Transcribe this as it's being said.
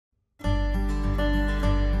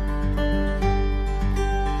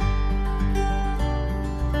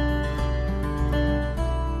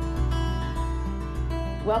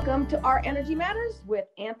Welcome to Our Energy Matters with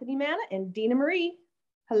Anthony, Manna, and Dena Marie.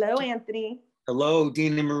 Hello, Anthony. Hello,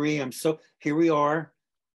 Dena Marie. Here we are,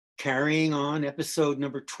 carrying on episode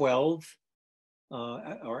number 12,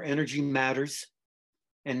 Our Energy Matters.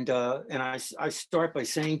 And I start by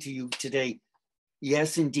saying to you today,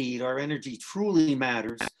 yes, indeed, our energy truly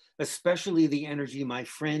matters, especially the energy my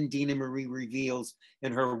friend Dena Marie reveals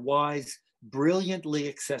in her wise, brilliantly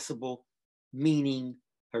accessible, meaning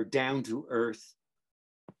her down-to-earth,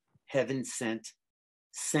 heaven-sent,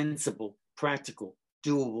 sensible, practical,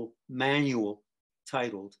 doable manual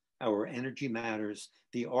titled Our Energy Matters,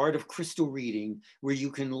 The Art of Crystal Reading, where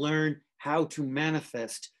you can learn how to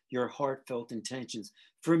manifest your heartfelt intentions.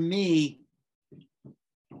 For me,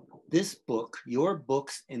 this book, your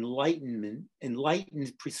book's enlightened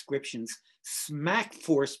prescriptions, smack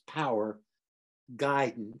force power,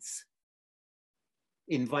 guidance,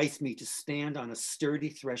 invites me to stand on a sturdy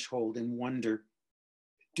threshold and wonder,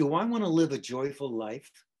 do I want to live a joyful life?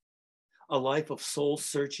 A life of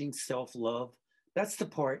soul-searching self-love? That's the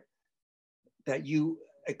part that you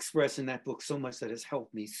express in that book so much that has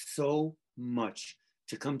helped me so much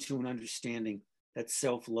to come to an understanding that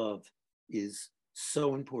self-love is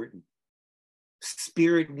so important.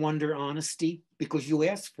 Spirit, wonder, honesty, because you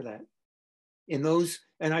asked for that. In those,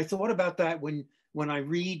 and I thought about that when I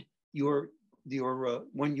read when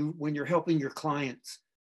you're helping your clients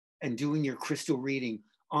and doing your crystal reading.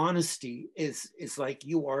 Honesty is like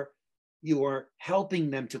you are helping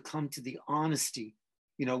them to come to the honesty,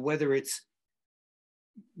 whether it's,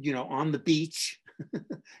 on the beach,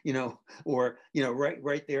 or,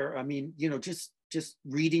 right there. I mean, just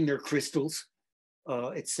reading their crystals,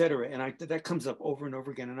 etc. And that comes up over and over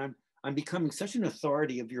again. And I'm becoming such an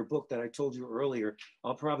authority of your book that I told you earlier,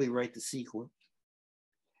 I'll probably write the sequel.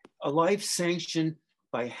 A life sanctioned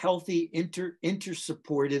by healthy,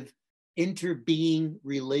 intersupportive, interbeing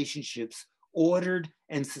relationships, ordered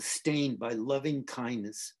and sustained by loving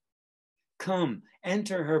kindness. Come,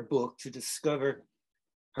 enter her book to discover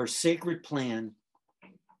her sacred plan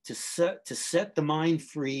to set the mind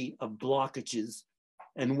free of blockages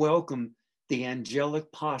and welcome the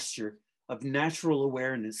angelic posture of natural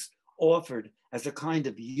awareness offered as a kind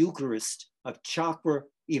of Eucharist of chakra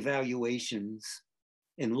evaluations,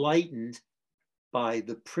 enlightened by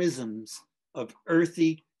the prisms of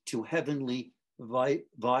earthy to heavenly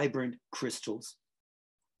vibrant crystals.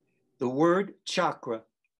 The word chakra,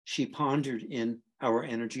 she pondered in Our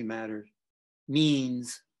Energy Matter,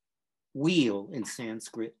 means wheel in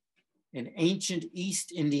Sanskrit, an ancient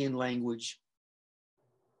East Indian language.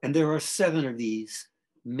 And there are 7 of these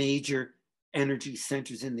major energy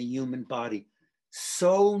centers in the human body.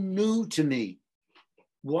 So new to me.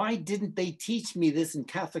 Why didn't they teach me this in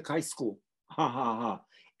Catholic high school? Ha ha ha.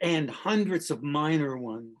 And hundreds of minor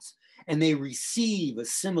ones. And they receive,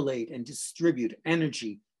 assimilate, and distribute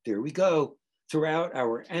energy, there we go, throughout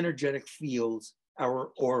our energetic fields, our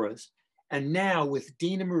auras. And now with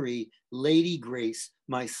Dena Marie, Lady Grace,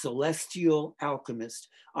 my celestial alchemist,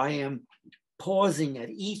 I am pausing at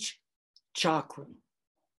each chakra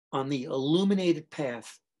on the illuminated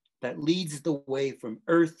path that leads the way from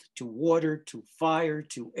earth to water, to fire,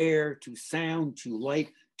 to air, to sound, to light,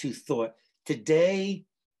 to thought. Today,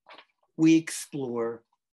 we explore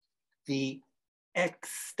the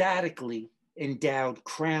ecstatically endowed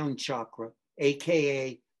crown chakra,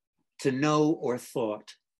 AKA to know or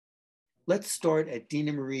thought. Let's start at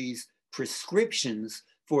Dena Marie's prescriptions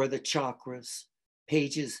for the chakras,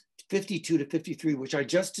 pages 52 to 53, which I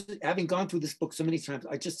just, having gone through this book so many times,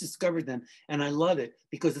 I just discovered them and I love it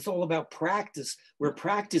because it's all about practice, where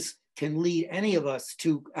practice can lead any of us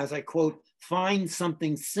to, as I quote, find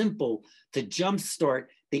something simple to jumpstart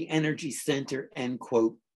the energy center, end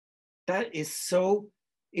quote. That is so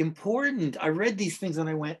important. I read these things and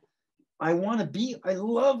I went, I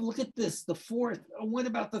love, look at this, the 4th. Oh, what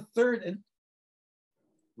about the 3rd? And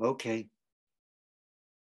okay.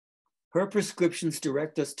 Her prescriptions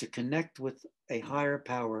direct us to connect with a higher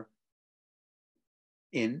power.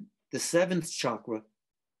 In the 7th chakra,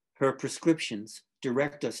 her prescriptions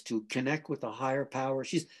direct us to connect with a higher power.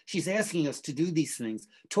 She's asking us to do these things.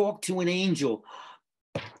 Talk to an angel.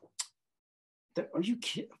 Are you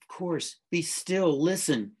kidding? Of course. Be still,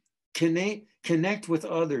 listen, connect with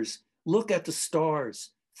others. Look at the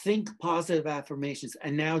stars, think positive affirmations.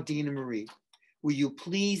 And now, Dena Marie, will you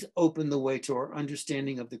please open the way to our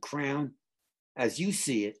understanding of the crown as you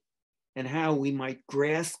see it and how we might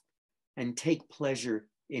grasp and take pleasure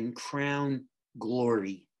in crown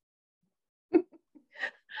glory?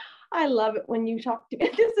 I love it when you talk to me.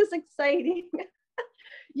 This is exciting.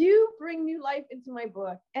 You bring new life into my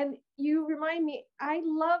book, and you remind me, I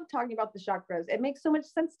love talking about the chakras. It makes so much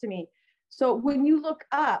sense to me. So when you look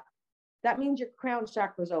up, that means your crown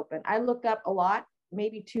chakra is open. I look up a lot,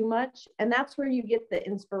 maybe too much, and that's where you get the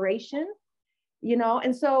inspiration, you know.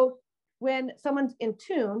 And so when someone's in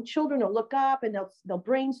tune, children will look up and they'll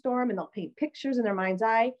brainstorm and they'll paint pictures in their mind's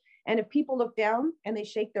eye. And if people look down and they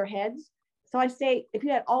shake their heads, so I say, if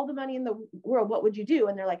you had all the money in the world, what would you do?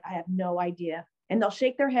 And they're like, I have no idea. And they'll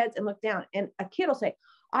shake their heads and look down. And a kid will say,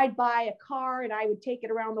 I'd buy a car and I would take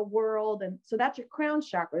it around the world. And so that's your crown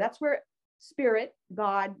chakra. That's where spirit,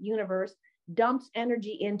 God, universe dumps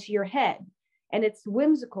energy into your head. And it's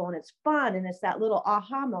whimsical and it's fun. And it's that little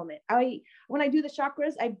aha moment. When I do the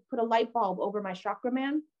chakras, I put a light bulb over my chakra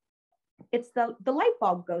man. It's the light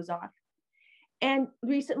bulb goes off. And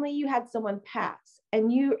recently you had someone pass,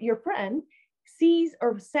 and your friend sees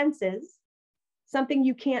or senses something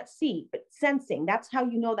you can't see, but sensing. That's how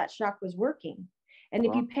you know that chakra is working. And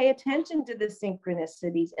if you pay attention to the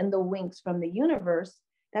synchronicities and the winks from the universe,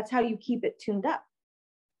 that's how you keep it tuned up.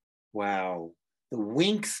 Wow. The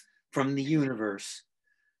winks from the universe.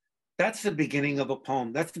 That's the beginning of a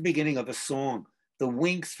poem. That's the beginning of a song. The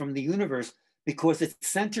winks from the universe, because it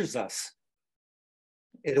centers us.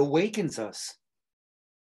 It awakens us.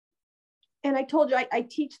 And I told you, I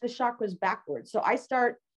teach the chakras backwards. So I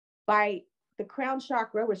start by the crown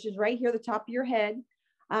chakra, which is right here, the top of your head.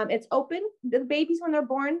 It's open. The babies, when they're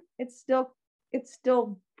born, it's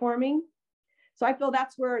still forming. So I feel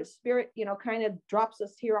that's where spirit, kind of drops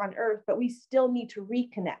us here on earth, but we still need to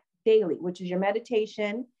reconnect daily, which is your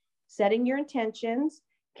meditation, setting your intentions,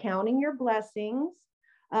 counting your blessings.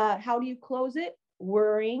 How do you close it?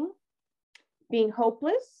 Worrying, being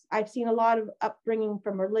hopeless. I've seen a lot of upbringing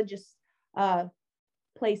from religious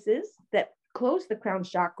places that close the crown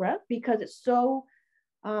chakra because it's so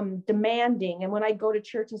demanding. And when I go to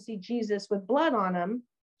church and see Jesus with blood on him,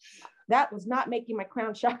 that was not making my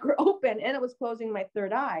crown chakra open, and it was closing my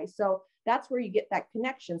third eye. So that's where you get that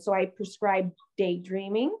connection. So I prescribe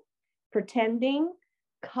daydreaming, pretending,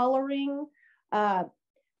 coloring,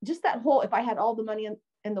 just that whole, if I had all the money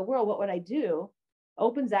in the world, what would I do?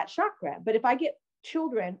 Opens that chakra. But if I get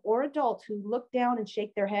children or adults who look down and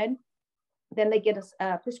shake their head, then they get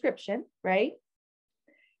a prescription, right?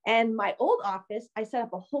 And my old office, I set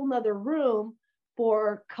up a whole nother room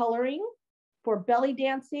for coloring, for belly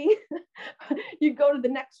dancing. You'd go to the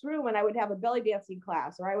next room and I would have a belly dancing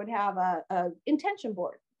class, or I would have a intention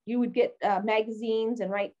board. You would get magazines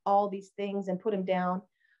and write all these things and put them down.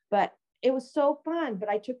 But it was so fun. But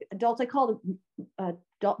I took adults, I called them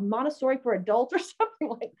Montessori for adults or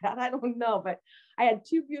something like that. I don't know, but I had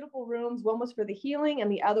two beautiful rooms. One was for the healing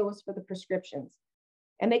and the other was for the prescriptions.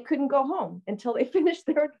 And they couldn't go home until they finished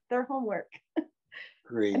their homework.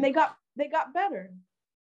 Great. And they got better.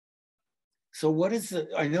 So what is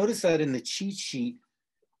I noticed that in the cheat sheet,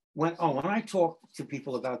 when I talk to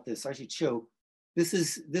people about this, I should show, this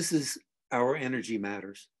is Our Energy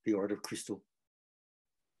Matters, the Art of Crystal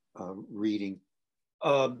reading.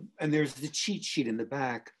 And there's the cheat sheet in the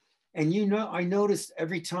back. And I noticed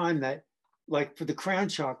every time that, like for the crown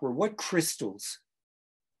chakra, what crystals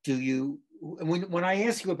do you, when I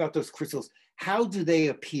ask you about those crystals, how do they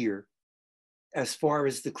appear as far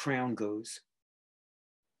as the crown goes?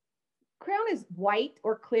 Crown is white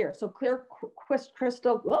or clear. So clear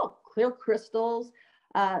crystals,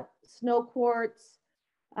 snow quartz,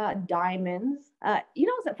 diamonds. Isn't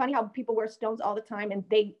it funny how people wear stones all the time and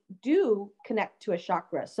they do connect to a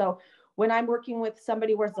chakra? So when I'm working with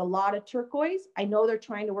somebody who wears a lot of turquoise, I know they're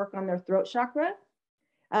trying to work on their throat chakra.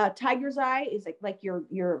 Tiger's eye is like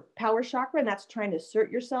your power chakra, and that's trying to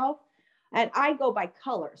assert yourself. And I go by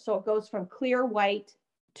color. So it goes from clear white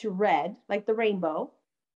to red, like the rainbow.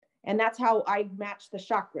 And that's how I match the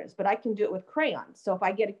chakras, but I can do it with crayons. So if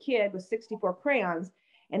I get a kid with 64 crayons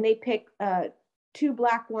and they pick 2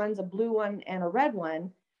 black ones, a blue one, and a red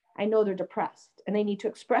one, I know they're depressed and they need to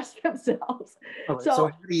express themselves.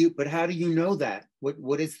 So how do you know that?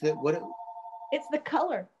 What is the? It's the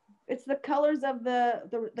color. It's the colors of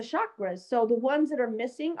the chakras. So the ones that are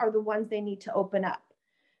missing are the ones they need to open up.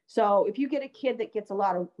 So if you get a kid that gets a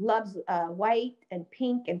lot of loves white and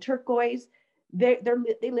pink and turquoise, they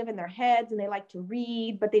live in their heads and they like to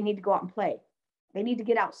read, but they need to go out and play. They need to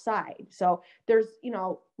get outside. So there's,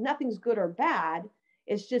 nothing's good or bad.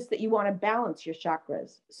 It's just that you want to balance your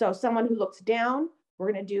chakras. So someone who looks down,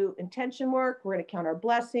 we're going to do intention work. We're going to count our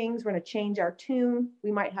blessings. We're going to change our tune.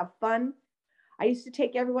 We might have fun. I used to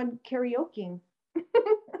take everyone karaokeing.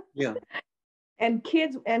 Yeah. And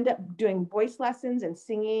kids end up doing voice lessons and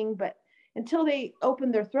singing, but until they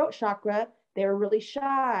opened their throat chakra, they were really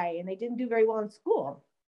shy and they didn't do very well in school.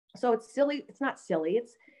 So it's silly. It's not silly.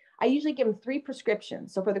 I usually give them 3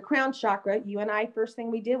 prescriptions. So for the crown chakra, you and I, first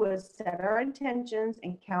thing we did was set our intentions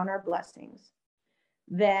and count our blessings.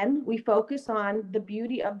 Then we focus on the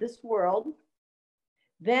beauty of this world.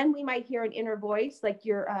 Then we might hear an inner voice, like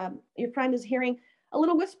your friend is hearing a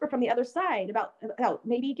little whisper from the other side about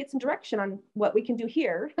maybe get some direction on what we can do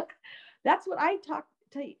here. That's what I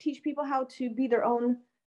teach people, how to be their own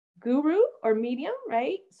guru or medium,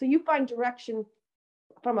 right? So you find direction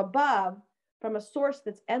from above, from a source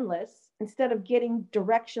that's endless, instead of getting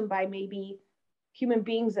direction by maybe human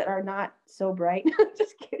beings that are not so bright.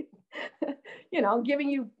 Just kidding.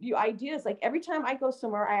 Giving you ideas. Like every time I go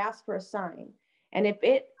somewhere, I ask for a sign. And if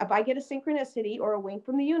I get a synchronicity or a wink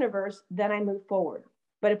from the universe, then I move forward.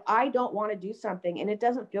 But if I don't want to do something and it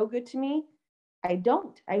doesn't feel good to me, I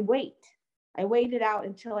don't. I wait. I wait it out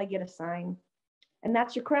until I get a sign. And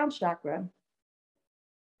that's your crown chakra.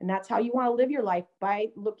 And that's how you want to live your life, by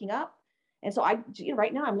looking up. And so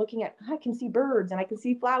right now I can see birds and I can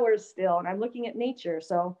see flowers still, and I'm looking at nature.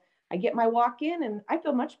 So I get my walk in and I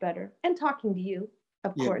feel much better. And talking to you,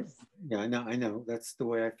 of course. Yeah, I know. That's the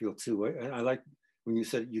way I feel too. I like when you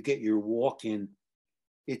said you get your walk in.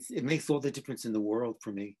 It makes all the difference in the world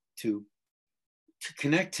for me to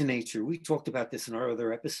connect to nature. We talked about this in our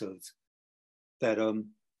other episodes,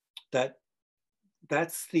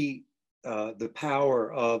 that's the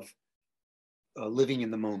power of living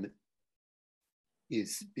in the moment,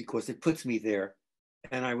 is because it puts me there.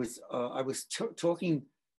 And I was talking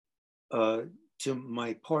to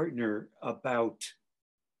my partner about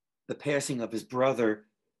the passing of his brother,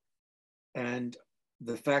 and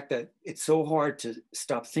the fact that it's so hard to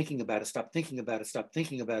stop thinking about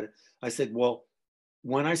it. I said, well,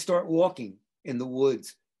 when I start walking in the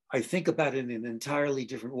woods, I think about it in an entirely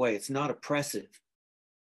different way. It's not oppressive.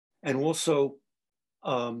 And also,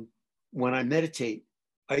 when I meditate,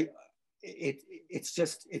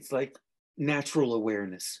 it's like natural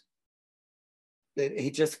awareness.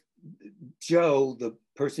 Joe, the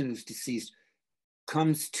person who's deceased,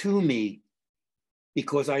 comes to me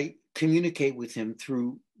because I communicate with him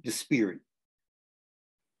through the spirit.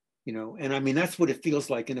 And I mean, that's what it feels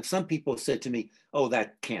like. And if some people said to me, oh,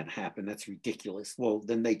 that can't happen, that's ridiculous, well,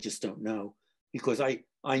 then they just don't know, because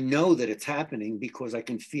I know that it's happening because I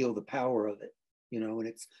can feel the power of it,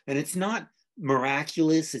 and it's not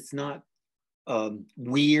miraculous, it's not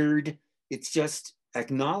weird, it's just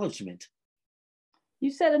acknowledgement.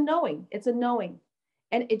 You said a knowing. It's a knowing,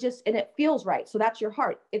 and it feels right. So that's your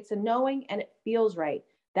heart. It's a knowing and it feels right.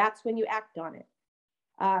 That's when you act on it.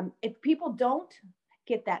 If people don't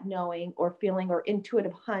get that knowing or feeling or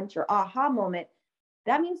intuitive hunch or aha moment,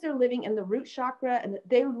 that means they're living in the root chakra, and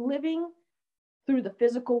they're living through the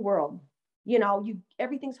physical world.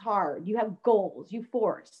 Everything's hard. You have goals, you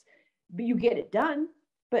force, but you get it done.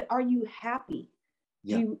 But are you happy?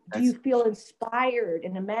 Yeah, do you feel inspired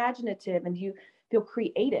and imaginative, and do you feel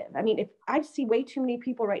creative? I mean, if I see way too many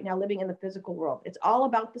people right now living in the physical world, it's all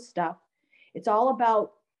about the stuff. It's all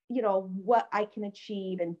about, what I can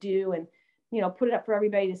achieve and do, and, put it up for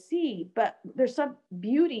everybody to see. But there's some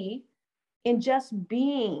beauty in just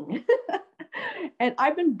being. And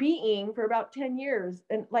I've been being for about 10 years,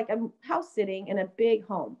 and like I'm house sitting in a big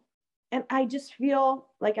home. And I just feel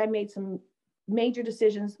like I made some major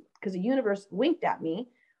decisions, because the universe winked at me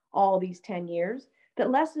all these 10 years,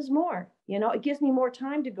 that less is more. It gives me more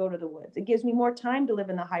time to go to the woods. It gives me more time to live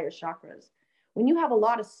in the higher chakras. When you have a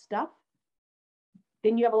lot of stuff,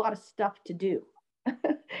 then you have a lot of stuff to do.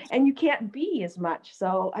 And you can't be as much.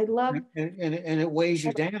 So I love. And it weighs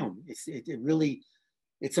you down.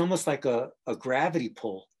 It's almost like a gravity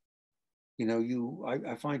pull.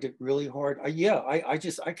 I find it really hard.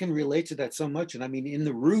 I can relate to that so much. And I mean, in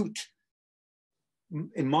the root,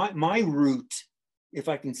 in my root, if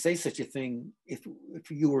I can say such a thing, if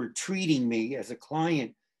you were treating me as a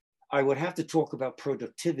client, I would have to talk about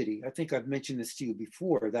productivity. I think I've mentioned this to you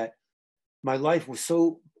before, that my life was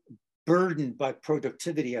so burdened by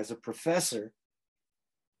productivity as a professor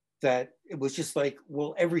that it was just like,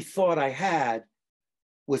 well, every thought I had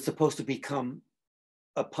was supposed to become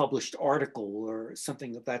a published article or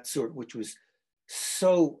something of that sort, which was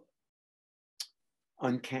so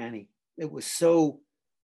uncanny. It was so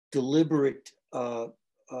deliberate of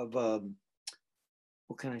what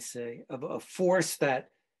can I say, of a force that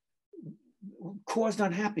caused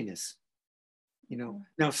unhappiness.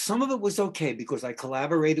 Now some of it was okay because I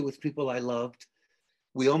collaborated with people I loved.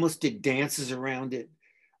 We almost did dances around it.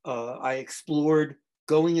 I explored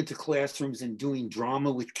going into classrooms and doing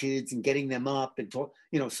drama with kids and getting them up and talk,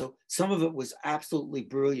 so some of it was absolutely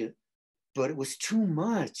brilliant, but it was too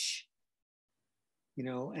much. you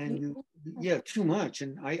know, and yeah, too much.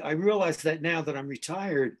 And I realize that now that I'm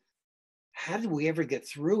retired, how did we ever get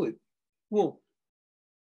through it? Well,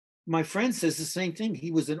 my friend says the same thing.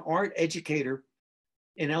 He was an art educator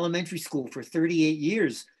in elementary school for 38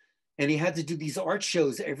 years, and he had to do these art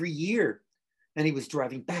shows every year. And he was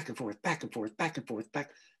driving back and forth, back and forth, back and forth,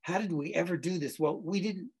 back. How did we ever do this? Well, we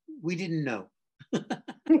didn't know.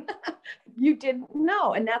 You didn't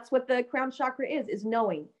know. And that's what the crown chakra is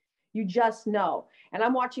knowing. You just know. And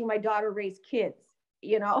I'm watching my daughter raise kids,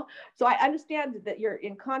 you know? So I understand that you're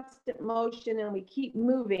in constant motion and we keep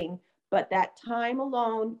moving, but that time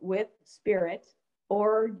alone with spirit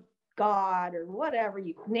or God or whatever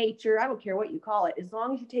you, nature, I don't care what you call it, as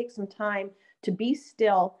long as you take some time to be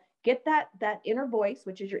still, get that inner voice,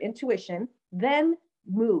 which is your intuition, then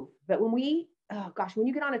move. But when when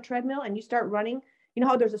you get on a treadmill and you start running, you know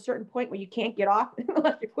how there's a certain point where you can't get off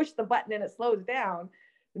unless you push the button and it slows down.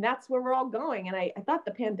 And that's where we're all going. And I thought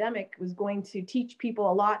the pandemic was going to teach people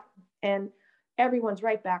a lot. And everyone's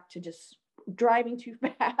right back to just driving too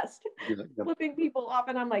fast, flipping people off.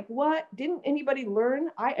 And I'm like, what? Didn't anybody learn?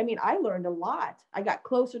 I mean, I learned a lot. I got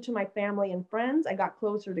closer to my family and friends. I got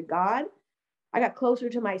closer to God. I got closer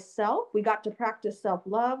to myself. We got to practice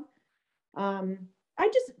self-love. I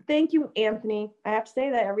just thank you, Anthony. I have to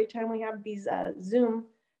say that every time we have these Zoom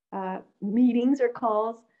meetings or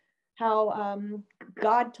calls, how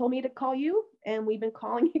God told me to call you, and we've been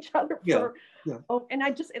calling each other for, and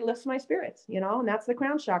it lifts my spirits, you know, and that's the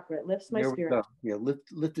crown chakra. It lifts my spirit. Yeah,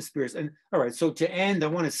 lift the spirits. And all right, so to end, I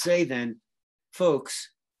want to say then, folks,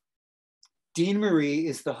 Dena Marie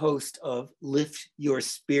is the host of Lift Your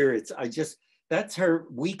Spirits. That's her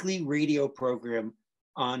weekly radio program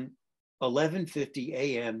on 1150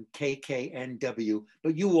 AM KKNW.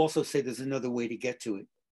 But you also say there's another way to get to it.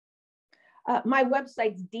 My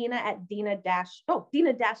website's Dena at Dena-Marie.com.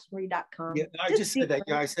 Yeah, I just said that.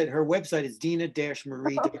 Yeah, I said her website is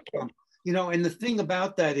Dena-Marie.com. Okay. You know, and the thing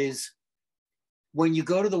about that is, when you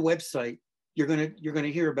go to the website, you're gonna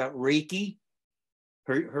hear about Reiki,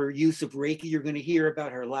 her use of Reiki. You're gonna hear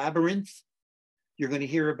about her labyrinth. You're gonna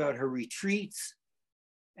hear about her retreats,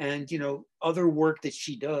 and you know, other work that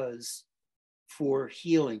she does for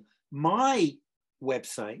healing. My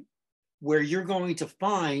website, where you're going to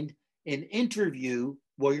find an interview,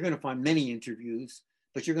 well, you're going to find many interviews,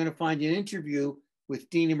 but you're going to find an interview with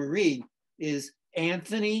Dena Marie, is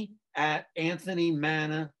Anthony at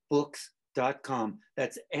AnthonyMannabooks.com.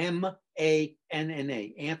 That's Manna, Anthony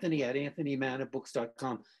at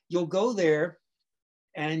AnthonyMannabooks.com. You'll go there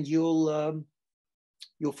and you'll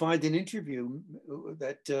find an interview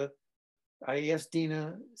that I asked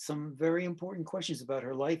Dena some very important questions about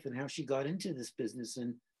her life and how she got into this business,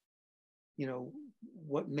 and you know,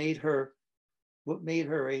 what made her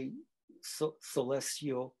a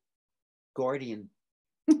celestial guardian,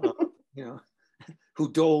 you know,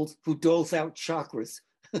 who doles out chakras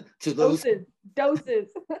to those doses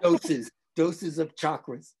of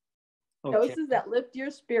chakras. Okay. Doses that lift your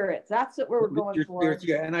spirits. That's what we're going for. Spirits,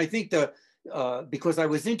 yeah, and I think because I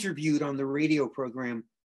was interviewed on the radio program,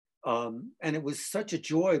 and it was such a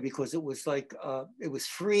joy because it was like it was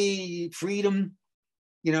freedom.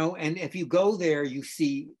 You know, and if you go there, you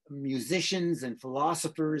see musicians and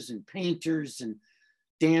philosophers and painters and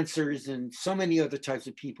dancers and so many other types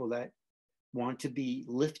of people that want to be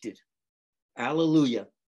lifted. Hallelujah.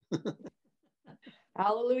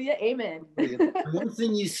 Hallelujah. Amen. One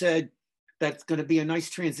thing you said that's going to be a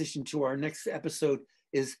nice transition to our next episode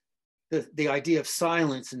is the idea of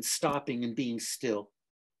silence and stopping and being still.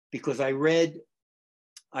 Because I read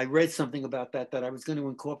something about that I was going to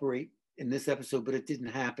incorporate in this episode, but it didn't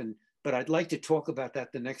happen. But I'd like to talk about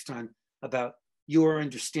that the next time, about your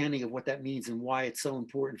understanding of what that means and why it's so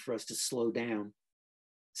important for us to slow down,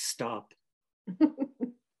 stop.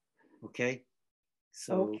 Okay.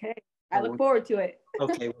 So okay, I look forward to it.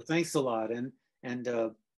 Okay, well, thanks a lot. And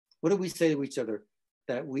what do we say to each other?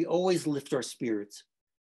 That we always lift our spirits,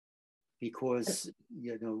 because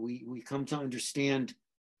you know we come to understand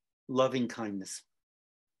loving kindness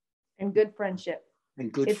and good friendship. And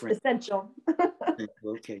good friends. It's essential.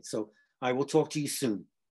 Okay, so I will talk to you soon.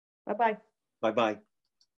 Bye-bye. Bye-bye.